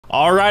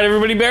Alright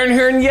everybody, Baron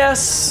here, and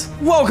yes,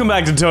 welcome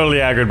back to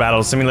Totally Accurate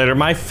Battle Simulator,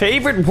 my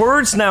favorite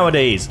words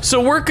nowadays. So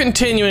we're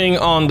continuing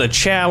on the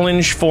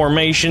challenge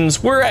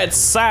formations. We're at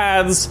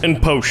scythes and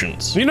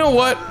potions. You know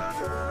what?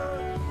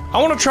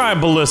 I want to try a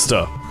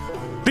ballista.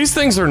 These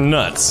things are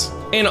nuts.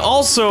 And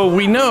also,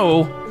 we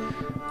know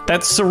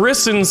that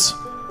Saracens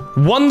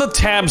won the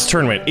Tabs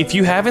tournament. If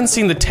you haven't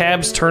seen the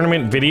Tabs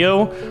tournament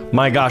video,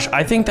 my gosh,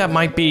 I think that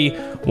might be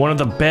one of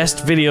the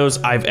best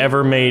videos I've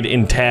ever made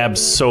in Tabs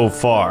so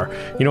far.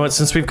 You know what,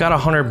 since we've got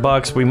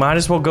 $100, we might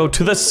as well go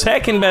to the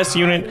second best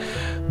unit,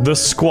 the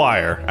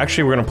Squire.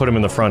 Actually, we're gonna put him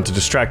in the front to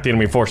distract the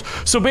enemy force.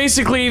 So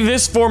basically,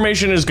 this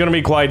formation is gonna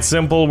be quite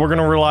simple. We're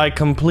gonna rely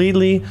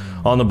completely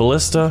on the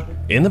Ballista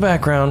in the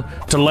background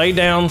to lay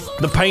down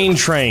the pain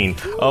train.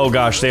 Oh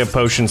gosh, they have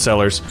potion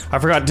sellers. I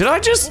forgot, did I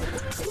just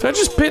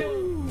pit?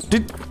 I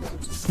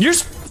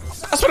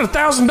spent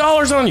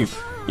 $1,000 on you.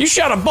 You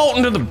shot a bolt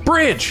into the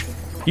bridge,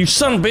 you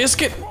son of a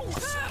biscuit.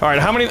 All right,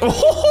 how many? Look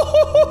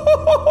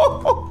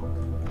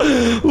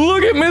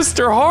at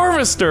Mr.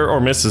 Harvester, or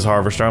Mrs.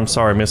 Harvester. I'm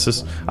sorry,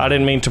 Mrs. I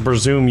didn't mean to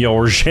presume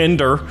your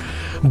gender,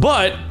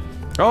 but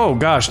oh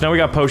gosh, now we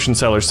got potion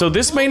sellers. So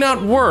this may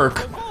not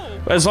work.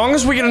 As long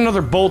as we get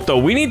another bolt, though,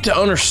 we need to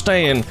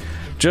understand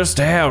just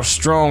how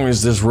strong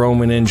is this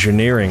Roman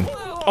engineering.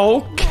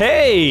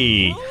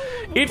 Okay.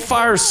 It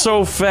fires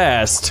so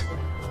fast.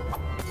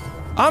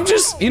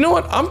 You know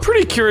what? I'm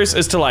pretty curious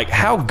as to like,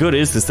 how good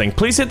is this thing?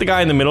 Please hit the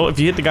guy in the middle. If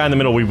you hit the guy in the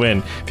middle, we win.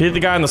 If you hit the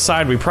guy on the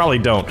side, we probably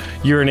don't.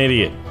 You're an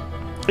idiot.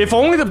 If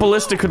only the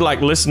Ballista could like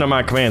listen to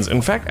my commands.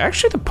 In fact,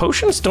 actually the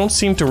potions don't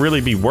seem to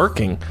really be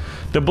working.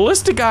 The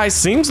Ballista guy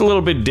seems a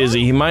little bit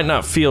dizzy. He might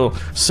not feel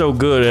so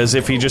good as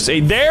if he just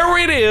ate. There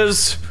it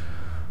is!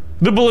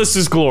 The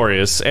Ballista's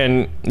glorious.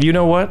 And you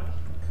know what?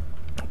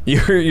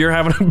 You're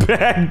having a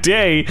bad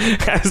day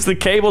as the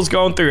cable's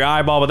going through your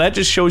eyeball, but that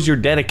just shows your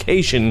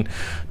dedication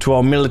to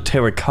our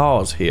military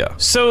cause here.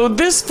 So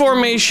this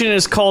formation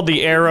is called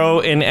the Arrow,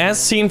 and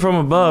as seen from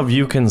above,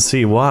 you can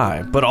see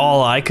why. But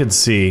all I could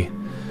see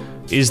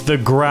is the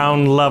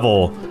ground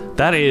level.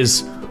 That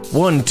is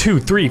 1, 2,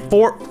 3,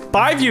 4,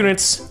 5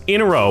 units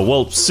in a row.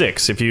 Well,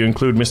 6 if you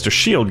include Mr.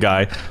 Shield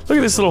Guy. Look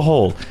at this little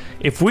hole.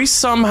 If we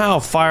somehow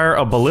fire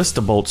a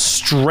ballista bolt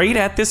straight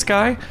at this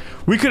guy,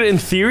 we could, in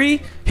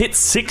theory, hit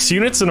 6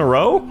 units in a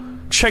row?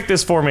 Check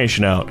this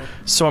formation out.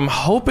 So I'm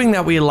hoping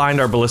that we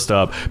aligned our ballista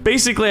up.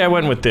 Basically, I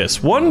went with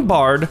this. One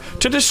bard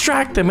to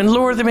distract them and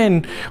lure them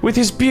in with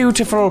his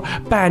beautiful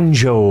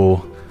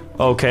banjo.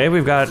 Okay,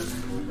 we've got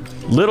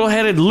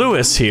little-headed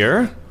Lewis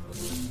here.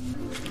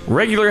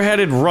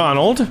 Regular-headed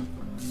Ronald.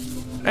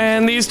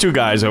 And these two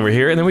guys over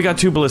here. And then we got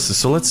 2 ballistas.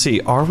 So let's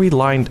see, are we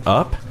lined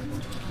up?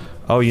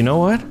 Oh, you know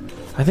what?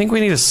 I think we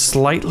need to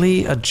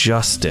slightly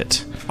adjust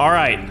it. All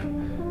right.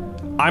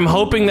 I'm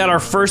hoping that our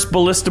first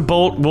ballista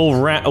bolt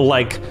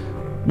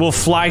will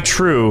fly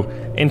true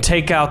and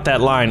take out that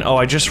line. Oh,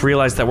 I just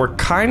realized that we're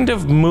kind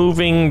of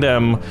moving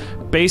them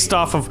based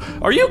off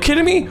of... Are you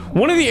kidding me?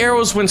 One of the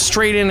arrows went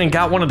straight in and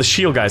got one of the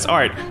shield guys. All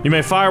right, you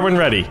may fire when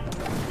ready.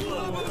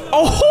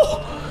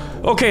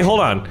 Oh! Okay,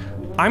 hold on.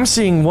 I'm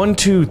seeing 1,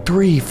 2,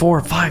 3,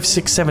 4, 5,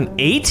 6, 7,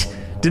 8?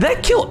 Did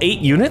that kill 8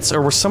 units,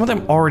 or were some of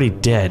them already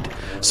dead?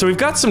 So we've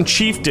got some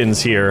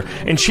chieftains here,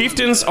 and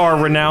chieftains are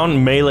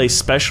renowned melee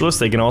specialists.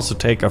 They can also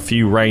take a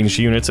few ranged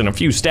units and a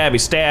few stabby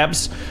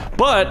stabs,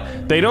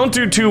 but they don't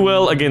do too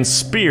well against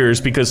spears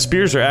because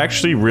spears are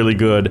actually really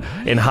good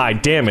in high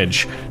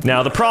damage.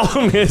 Now the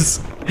problem is,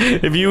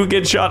 if you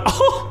get shot,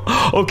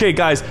 okay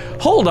guys,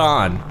 hold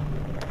on.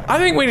 I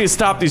think we need to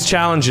stop these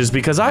challenges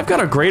because I've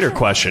got a greater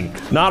question.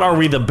 Not are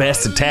we the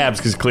best at tabs,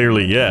 because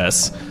clearly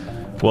yes.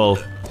 Well,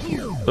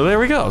 there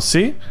we go,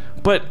 see?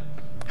 But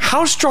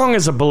how strong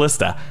is a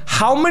ballista?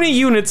 How many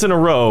units in a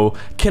row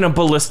can a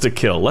ballista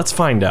kill? Let's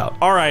find out.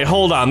 All right,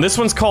 hold on. This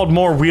one's called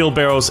More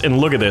Wheelbarrows, and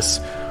look at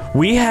this.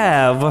 We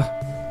have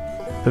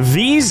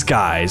these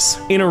guys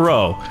in a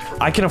row.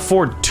 I can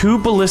afford 2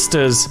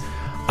 ballistas.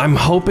 I'm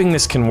hoping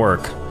this can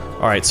work.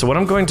 All right, so what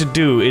I'm going to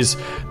do is,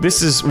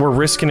 we're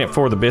risking it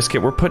for the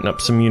biscuit. We're putting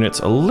up some units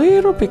a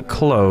little bit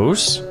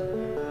close.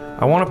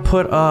 I want to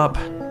put up...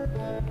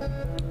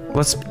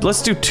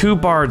 Let's do 2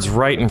 bards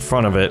right in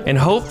front of it, and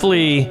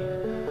hopefully,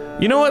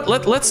 you know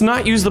what? Let's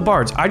not use the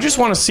bards. I just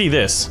want to see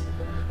this.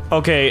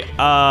 Okay,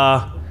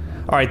 all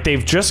right,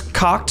 they've just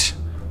cocked,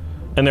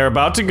 and they're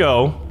about to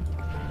go.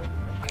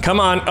 Come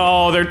on!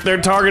 Oh, they're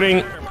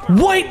targeting.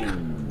 What?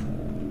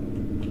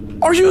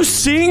 Are you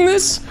seeing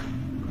this?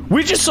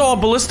 We just saw a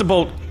ballista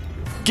bolt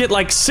get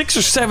like 6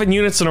 or 7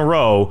 units in a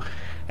row,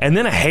 and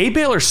then a hay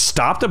baler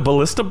stopped a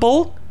ballista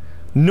bolt.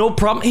 No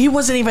problem. He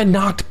wasn't even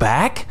knocked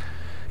back.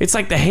 It's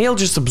like the hail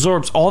just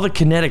absorbs all the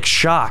kinetic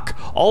shock,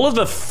 all of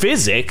the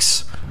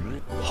physics.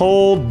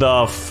 Hold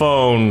the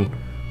phone.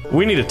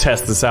 We need to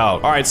test this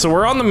out. All right, so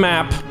we're on the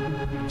map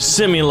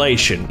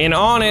simulation, and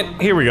on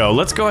it, here we go.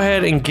 Let's go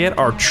ahead and get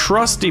our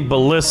trusty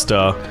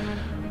ballista.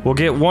 We'll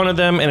get one of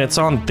them, and it's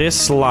on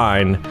this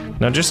line.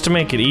 Now, just to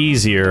make it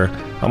easier,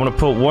 I'm gonna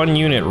put 1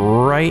 unit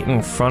right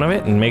in front of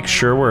it and make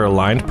sure we're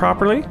aligned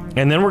properly.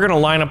 And then we're gonna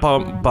line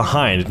up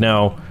behind.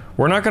 Now,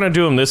 We're not gonna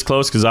do him this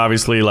close because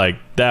obviously, like,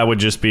 that would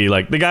just be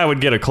like the guy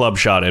would get a club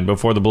shot in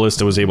before the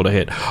ballista was able to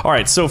hit. All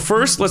right, so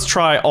first let's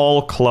try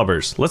all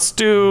clubbers. Let's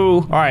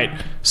do. All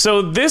right,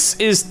 so this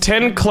is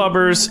 10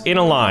 clubbers in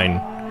a line.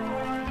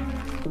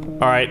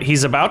 All right,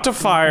 he's about to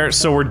fire,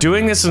 so we're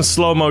doing this in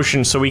slow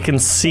motion so we can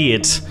see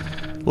it,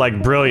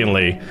 like,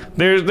 brilliantly.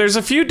 There's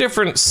a few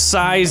different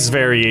size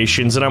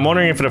variations, and I'm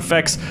wondering if it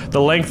affects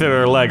the length of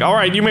their leg. All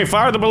right, you may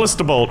fire the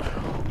ballista bolt.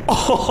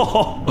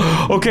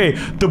 Oh, okay,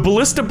 the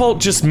ballista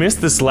bolt just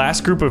missed this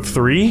last group of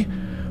 3,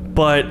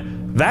 but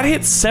that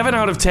hit 7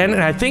 out of 10,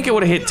 and I think it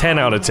would have hit 10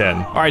 out of 10.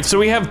 All right, so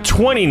we have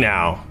 20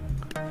 now.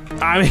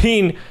 I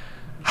mean,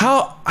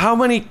 how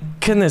many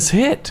can this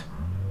hit?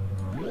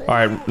 All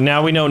right,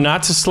 now we know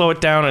not to slow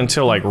it down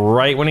until, like,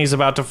 right when he's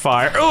about to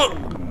fire.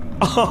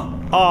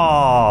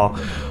 Oh,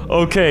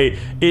 okay,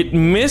 it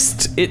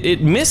missed,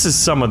 it misses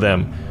some of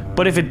them,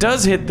 but if it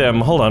does hit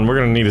them, hold on, we're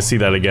gonna need to see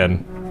that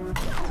again.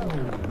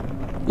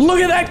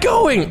 Look at that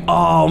going!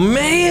 Oh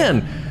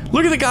man!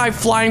 Look at the guy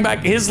flying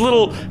back. His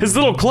little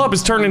club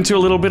is turned into a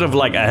little bit of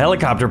like a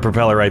helicopter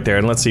propeller right there.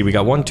 And let's see, we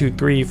got 1, 2,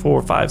 3,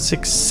 4, 5,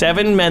 6,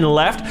 7 men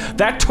left.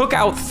 That took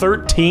out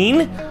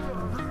 13?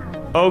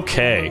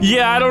 Okay.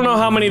 Yeah, I don't know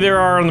how many there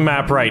are on the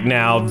map right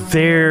now.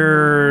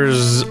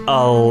 There's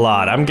a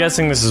lot. I'm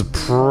guessing this is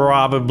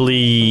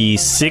probably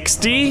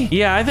 60?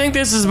 Yeah, I think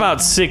this is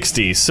about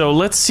 60. So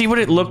let's see what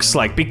it looks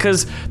like,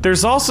 because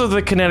there's also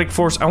the kinetic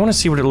force. I want to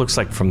see what it looks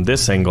like from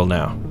this angle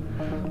now.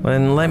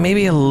 And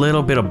maybe a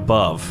little bit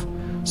above.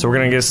 So we're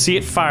gonna see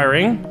it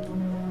firing.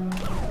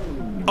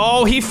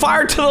 Oh, he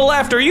fired to the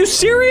left. Are you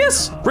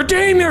serious?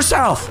 Redeem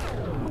yourself.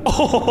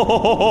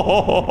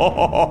 Oh.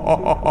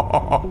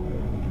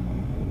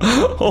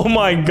 Oh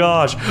my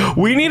gosh,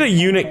 we need a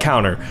unit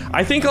counter.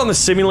 I think on the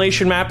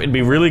simulation map, it'd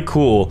be really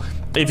cool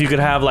if you could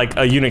have like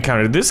a unit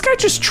counter. Did this guy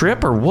just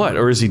trip or what?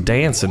 Or is he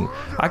dancing?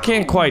 I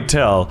can't quite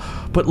tell.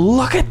 But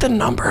look at the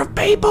number of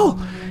people.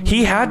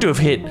 He had to have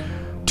hit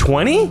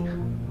 20?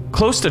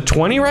 Close to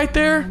 20 right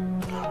there?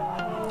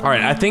 All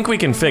right, I think we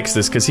can fix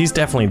this because he's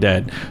definitely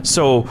dead.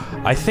 So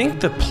I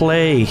think the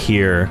play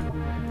here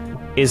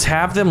is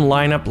have them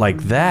line up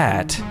like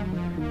that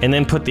and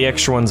then put the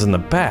extra ones in the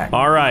back.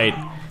 All right.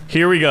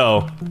 Here we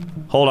go.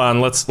 Hold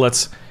on,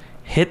 let's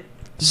hit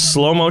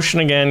slow motion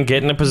again,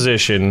 get in a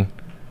position.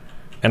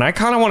 And I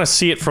kind of want to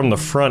see it from the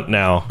front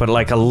now, but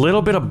like a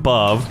little bit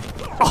above.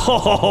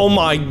 Oh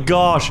my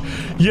gosh.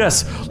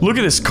 Yes, look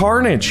at this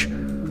carnage.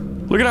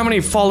 Look at how many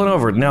have fallen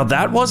over. Now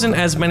that wasn't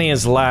as many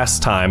as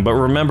last time, but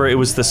remember it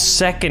was the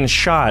second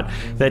shot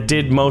that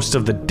did most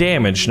of the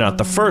damage, not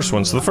the first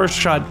one. So the first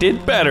shot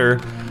did better.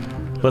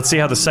 Let's see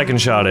how the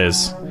second shot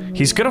is.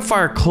 He's gonna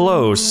fire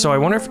close, so I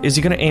wonder if, is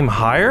he gonna aim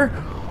higher?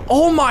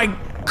 Oh my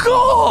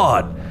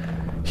god!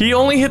 He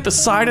only hit the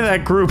side of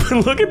that group,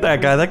 and look at that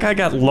guy. That guy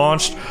got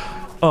launched.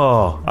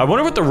 Oh, I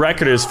wonder what the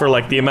record is for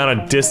like the amount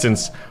of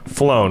distance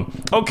flown.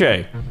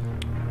 Okay,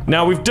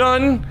 now we've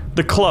done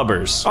the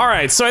clubbers. All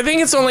right, so I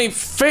think it's only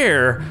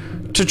fair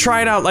to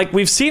try it out. Like,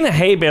 we've seen a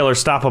hay baler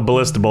stop a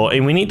ballista bolt,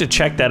 and we need to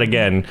check that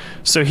again.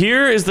 So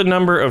here is the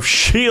number of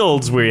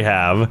shields we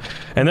have,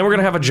 and then we're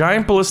gonna have a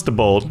giant ballista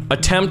bolt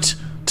attempt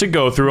to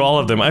go through all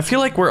of them. I feel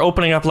like we're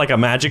opening up like a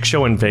magic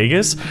show in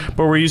Vegas,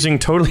 but we're using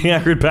Totally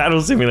Accurate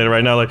Battle Simulator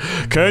right now. Like,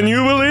 can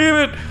you believe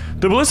it?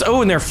 The ballista,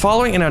 oh, and they're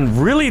following in a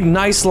really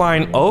nice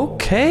line.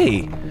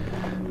 Okay.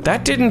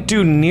 That didn't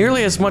do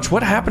nearly as much.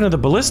 What happened to the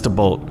ballista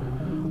bolt?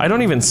 I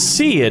don't even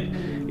see it.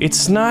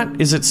 It's not,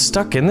 is it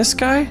stuck in this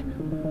guy?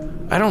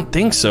 I don't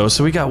think so.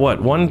 So we got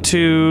what, 1,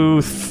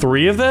 2,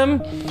 3 of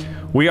them?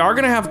 We are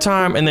gonna have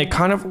time, and they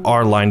kind of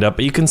are lined up,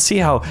 but you can see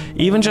how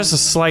even just a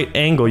slight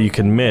angle you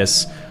can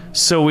miss.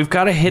 So we've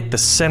got to hit the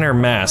center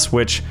mass,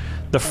 which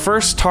the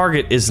first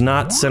target is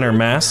not center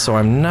mass, so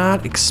I'm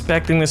not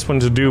expecting this one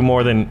to do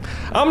more than,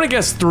 I'm gonna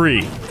guess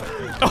 3.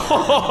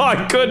 Oh,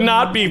 I could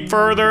not be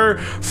further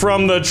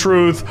from the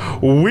truth.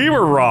 We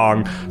were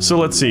wrong. So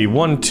let's see,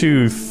 1,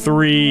 2,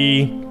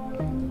 3,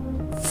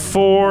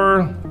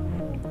 4,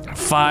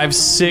 5,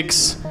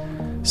 6,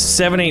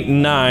 7, 8,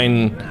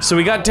 9. So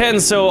we got 10,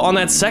 so on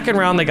that second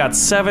round they got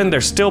 7.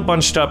 They're still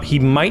bunched up. He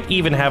might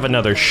even have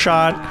another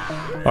shot.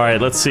 All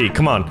right, let's see.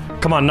 Come on,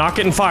 knock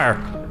it and fire.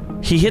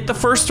 He hit the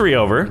first 3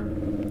 over.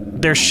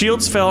 Their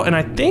shields fell, and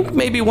I think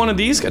maybe one of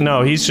these.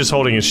 No, he's just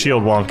holding his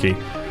shield wonky.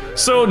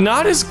 So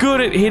not as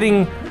good at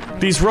hitting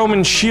these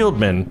Roman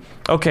shieldmen.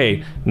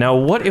 Okay, now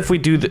what if we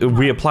do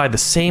we apply the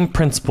same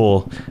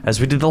principle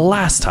as we did the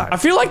last time? I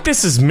feel like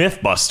this is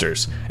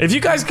Mythbusters. If you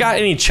guys got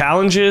any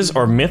challenges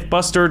or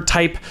Mythbuster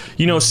type,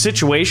 you know,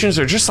 situations,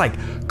 or just like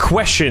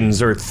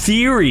questions or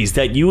theories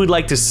that you would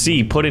like to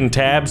see put in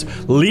tabs,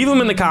 leave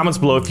them in the comments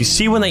below. If you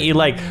see one that you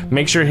like,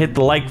 make sure to hit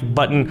the like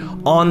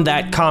button on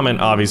that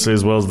comment, obviously,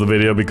 as well as the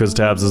video, because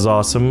tabs is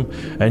awesome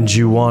and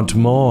you want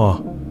more,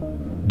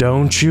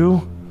 don't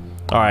you?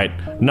 All right,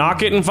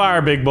 knock it and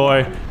fire, big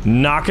boy.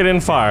 Knock it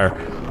and fire.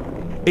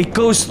 It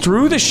goes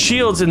through the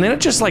shields and then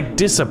it just like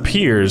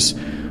disappears.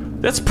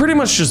 That's pretty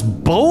much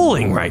just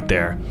bowling right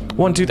there.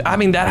 1, 2, I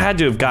mean, that had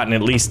to have gotten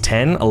at least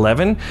 10,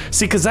 11.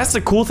 See, because that's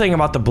the cool thing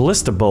about the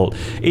ballista bolt,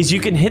 is you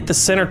can hit the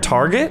center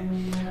target,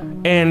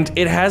 and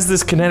it has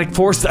this kinetic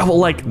force that will,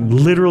 like,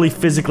 literally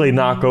physically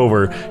knock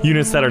over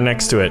units that are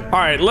next to it. All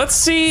right, let's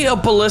see a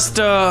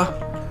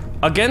ballista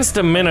against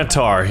a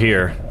minotaur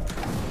here.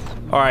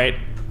 All right,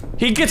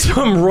 he gets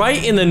him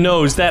right in the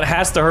nose. That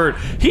has to hurt.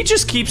 He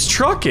just keeps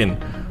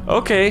trucking.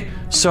 Okay,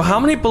 so how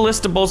many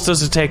ballista bolts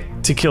does it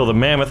take to kill the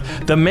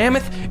mammoth? The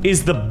mammoth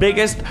is the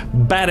biggest,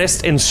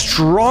 baddest, and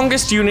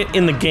strongest unit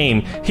in the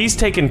game. He's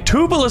taken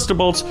 2 ballista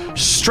bolts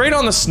straight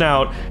on the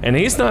snout, and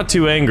he's not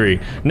too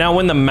angry. Now,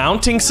 when the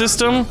mounting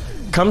system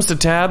comes to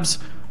tabs,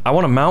 I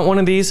want to mount one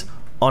of these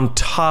on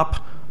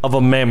top of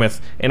a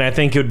mammoth, and I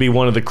think it would be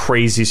one of the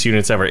craziest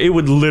units ever. It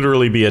would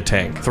literally be a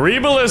tank. 3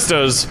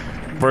 ballistas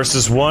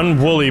versus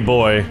 1 woolly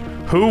boy.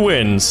 Who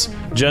wins?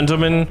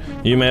 Gentlemen,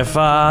 you may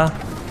fire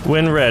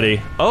when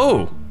ready.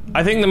 Oh,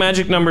 I think the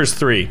magic number is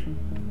 3.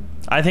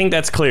 I think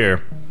that's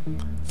clear.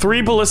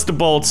 3 ballista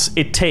bolts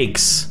it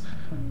takes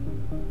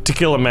to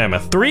kill a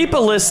mammoth. 3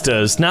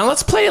 ballistas. Now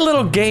let's play a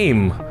little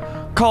game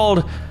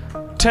called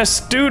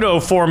Testudo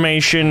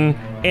Formation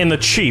and the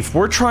Chief.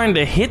 We're trying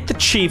to hit the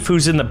Chief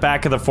who's in the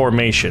back of the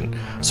formation.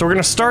 So we're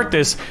gonna start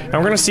this, and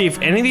we're gonna see if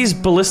any of these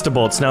ballista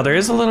bolts, now there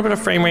is a little bit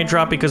of frame rate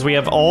drop because we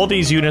have all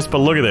these units, but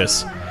look at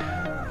this.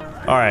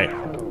 All right.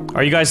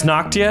 Are you guys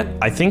knocked yet?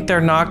 I think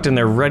they're knocked and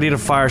they're ready to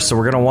fire, so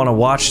we're gonna wanna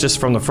watch this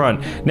from the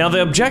front. Now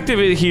the objective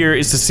here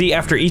is to see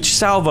after each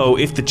salvo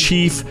if the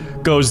Chief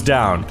goes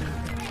down.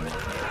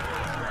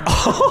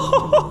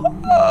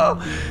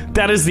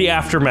 That is the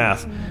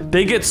aftermath.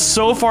 They get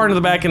so far into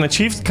the back and the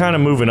Chief's kind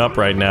of moving up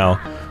right now.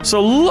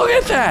 So look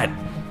at that!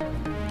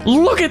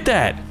 Look at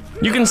that!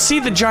 You can see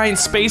the giant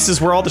spaces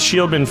where all the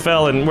shieldmen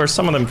fell and where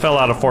some of them fell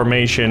out of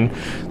formation.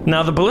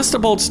 Now the ballista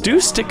bolts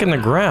do stick in the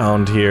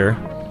ground here.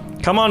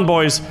 Come on,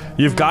 boys.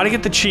 You've got to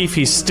get the Chief.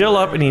 He's still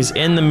up and he's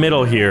in the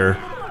middle here.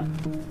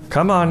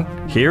 Come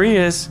on. Here he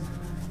is.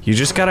 You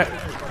just gotta...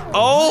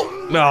 Oh!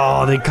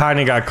 Oh, they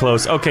kind of got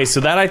close. Okay, so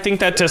that I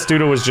think that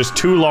Testudo was just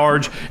too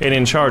large and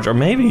in charge. Or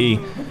maybe...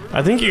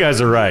 I think you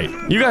guys are right.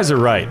 You guys are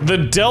right. The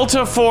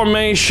Delta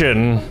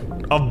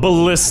Formation of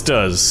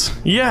ballistas.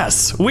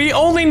 Yes, we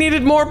only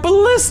needed more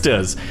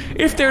ballistas.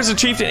 If there's a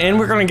chieftain, and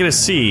we're gonna get a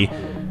C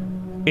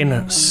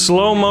in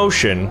slow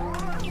motion.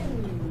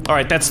 All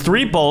right, that's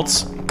 3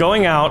 bolts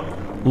going out.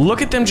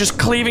 Look at them just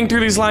cleaving through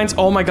these lines.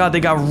 Oh my god, they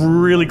got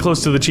really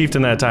close to the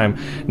chieftain that time.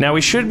 Now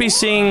we should be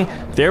seeing,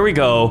 there we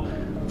go,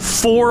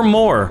 4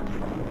 more.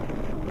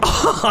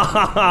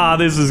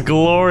 This is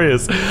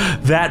glorious.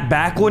 That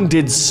back one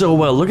did so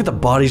well. Look at the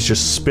bodies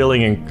just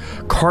spilling and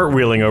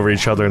cartwheeling over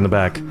each other in the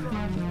back.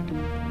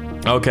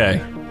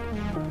 Okay.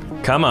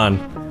 Come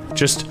on.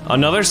 Just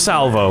another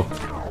salvo.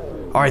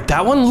 Alright,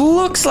 that one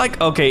looks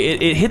like... Okay,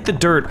 it hit the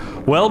dirt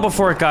well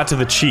before it got to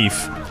the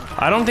Chief.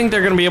 I don't think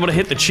they're gonna be able to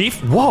hit the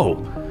Chief.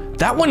 Whoa!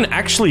 That one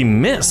actually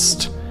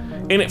missed.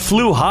 And it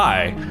flew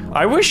high.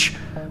 I wish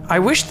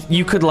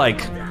you could,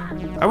 like...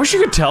 I wish you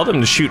could tell them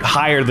to shoot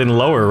higher than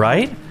lower,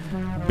 right?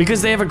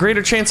 Because they have a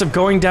greater chance of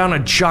going down a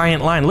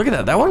giant line. Look at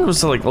that. That one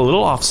was, like, a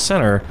little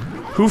off-center.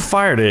 Who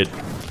fired it?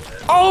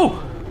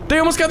 Oh! They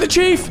almost got the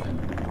Chief!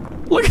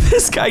 Look at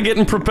this guy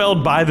getting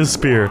propelled by the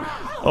spear.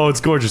 Oh, it's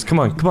gorgeous. Come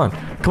on, come on,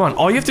 come on.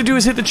 All you have to do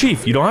is hit the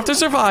Chief. You don't have to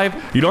survive.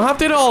 You don't have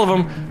to hit all of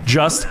them.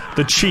 Just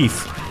the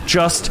Chief.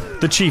 Just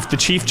the Chief. The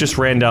Chief just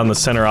ran down the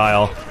center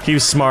aisle. He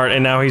was smart,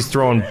 and now he's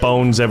throwing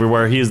bones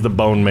everywhere. He is the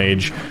Bone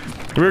Mage.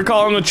 We were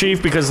calling him the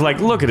Chief because, like,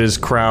 look at his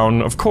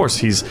crown. Of course,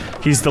 he's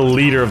the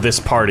leader of this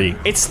party.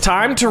 It's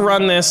time to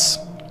run this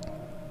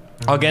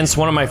against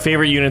one of my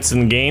favorite units in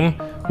the game,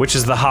 which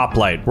is the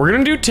Hoplite. We're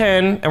gonna do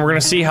 10, and we're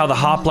gonna see how the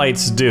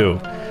Hoplites do.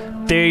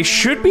 They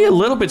should be a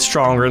little bit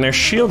stronger, and their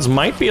shields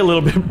might be a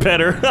little bit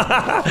better.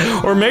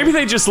 Or maybe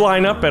they just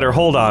line up better.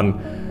 Hold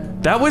on.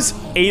 That was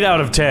 8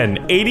 out of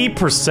 10.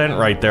 80%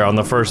 right there on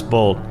the first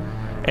bolt.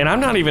 And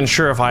I'm not even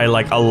sure if I,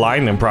 like,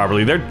 align them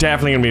properly. They're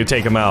definitely gonna be able to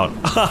take them out.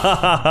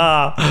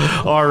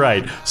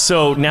 Alright,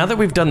 so now that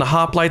we've done the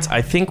Hoplites,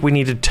 I think we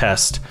need to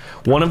test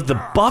one of the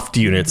buffed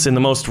units in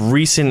the most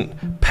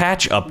recent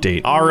patch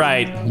update.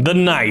 Alright, the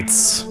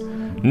Knights.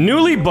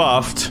 Newly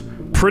buffed.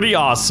 Pretty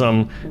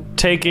awesome.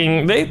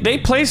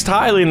 They placed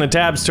highly in the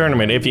Tabs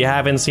tournament. If you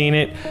haven't seen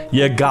it,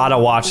 you gotta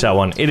watch that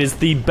one. It is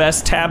the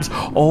best Tabs.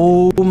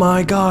 Oh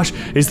my gosh,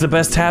 it's the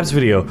best Tabs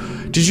video.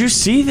 Did you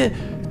see that?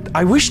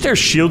 I wish their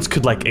shields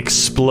could, like,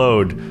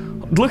 explode.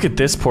 Look at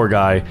this poor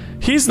guy.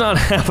 He's not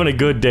having a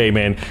good day,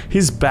 man.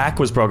 His back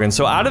was broken.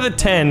 So out of the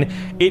 10,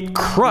 it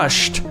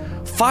crushed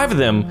 5 of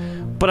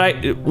them.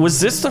 But was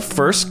this the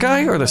first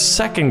guy or the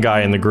second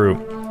guy in the group?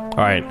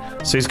 Alright,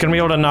 so he's gonna be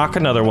able to knock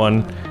another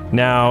one.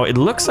 Now, it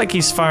looks like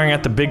he's firing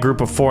at the big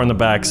group of 4 in the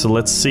back, so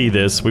let's see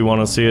this. We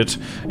want to see it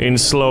in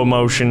slow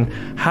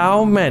motion.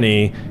 How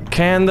many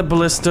can the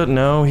ballista...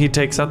 No, he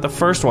takes out the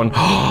first one.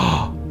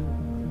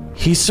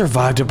 He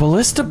survived a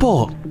ballista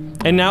bolt.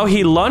 And now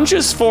he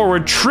lunges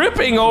forward,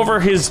 tripping over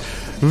his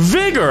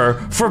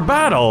vigor for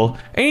battle,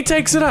 and he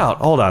takes it out.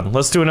 Hold on,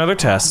 let's do another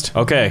test.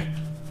 Okay.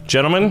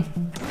 Gentlemen,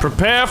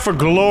 prepare for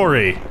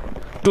glory.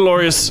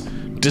 Glorious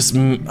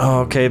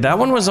okay, that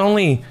one was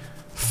only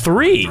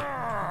 3.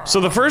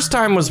 So the first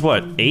time was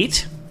what,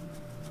 8?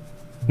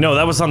 No,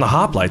 that was on the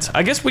hoplites.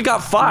 I guess we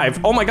got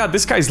 5. Oh my god,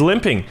 this guy's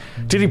limping.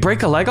 Did he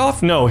break a leg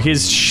off? No,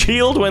 his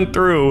shield went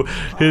through,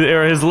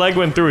 his leg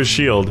went through his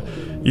shield.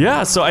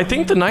 Yeah, so I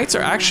think the knights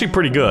are actually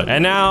pretty good.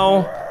 And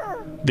now,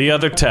 the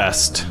other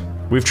test.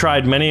 We've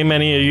tried many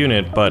a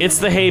unit, but it's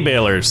the hay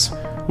balers.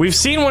 We've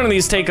seen one of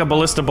these take a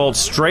ballista bolt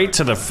straight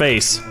to the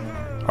face.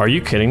 Are you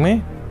kidding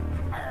me?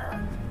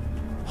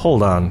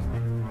 Hold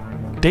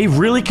on. They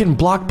really can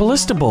block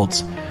ballista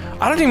bolts.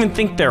 I don't even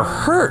think they're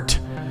hurt.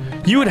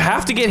 You would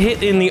have to get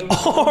hit in the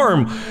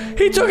arm.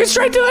 He took it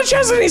straight to the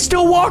chest and he's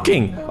still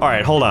walking. All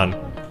right, hold on.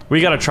 We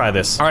gotta try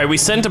this. All right, we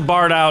sent a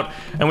bard out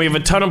and we have a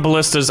ton of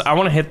ballistas. I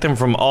wanna hit them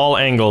from all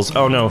angles.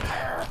 Oh no.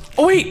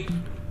 Oh wait.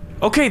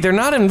 Okay, they're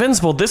not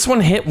invincible. This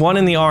one hit one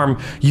in the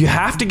arm. You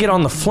have to get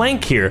on the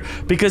flank here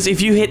because if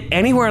you hit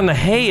anywhere in the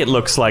hay, it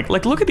looks like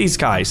look at these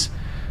guys.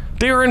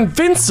 They're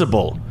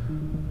invincible.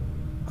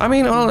 I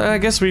mean, well, I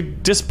guess we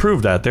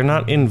disproved that. They're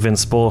not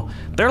invincible.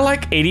 They're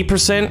like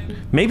 80%,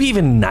 maybe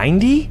even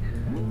 90?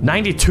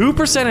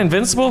 92%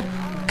 invincible?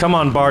 Come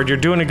on, Bard, you're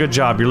doing a good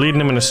job. You're leading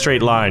them in a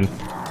straight line.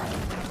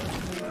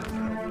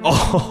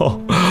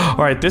 Oh,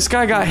 all right, this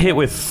guy got hit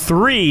with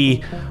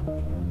 3,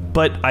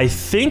 but I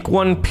think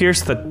one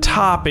pierced the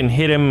top and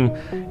hit him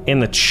in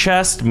the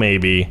chest,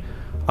 maybe.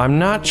 I'm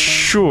not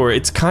sure.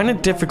 It's kind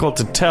of difficult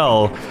to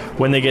tell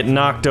when they get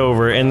knocked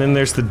over, and then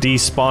there's the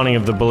despawning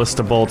of the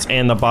ballista bolts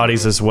and the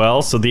bodies as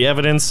well. So the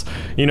evidence,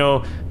 you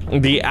know,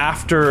 the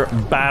after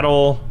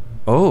battle.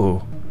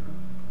 Oh,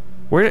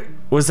 where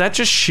was that?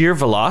 Just sheer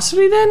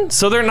velocity then?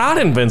 So they're not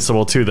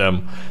invincible to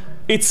them.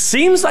 It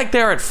seems like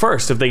they're at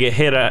first if they get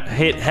hit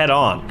head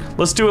on.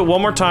 Let's do it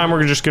one more time.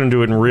 We're just gonna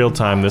do it in real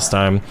time this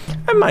time.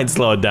 I might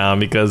slow it down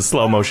because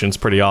slow motion's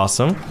pretty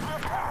awesome.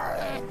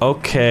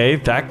 Okay,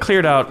 that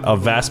cleared out a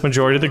vast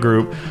majority of the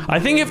group. I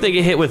think if they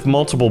get hit with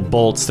multiple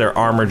bolts, their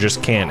armor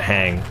just can't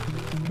hang.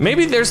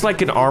 Maybe there's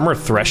like an armor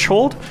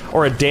threshold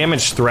or a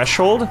damage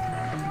threshold.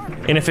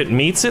 And if it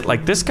meets it,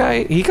 like this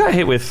guy, he got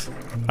hit with,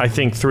 I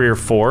think 3 or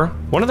 4.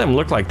 One of them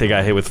looked like they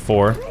got hit with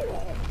 4.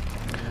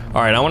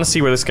 All right, I want to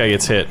see where this guy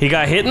gets hit. He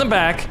got hit in the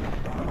back.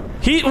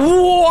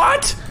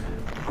 What?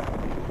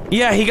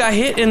 Yeah, he got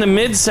hit in the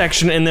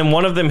midsection and then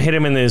one of them hit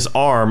him in his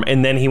arm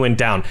and then he went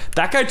down.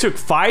 That guy took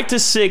 5 to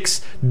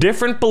 6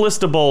 different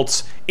ballista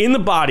bolts in the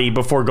body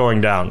before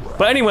going down.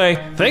 But anyway,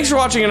 thanks for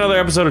watching another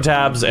episode of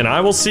Tabs and I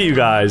will see you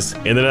guys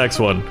in the next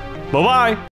one. Bye-bye.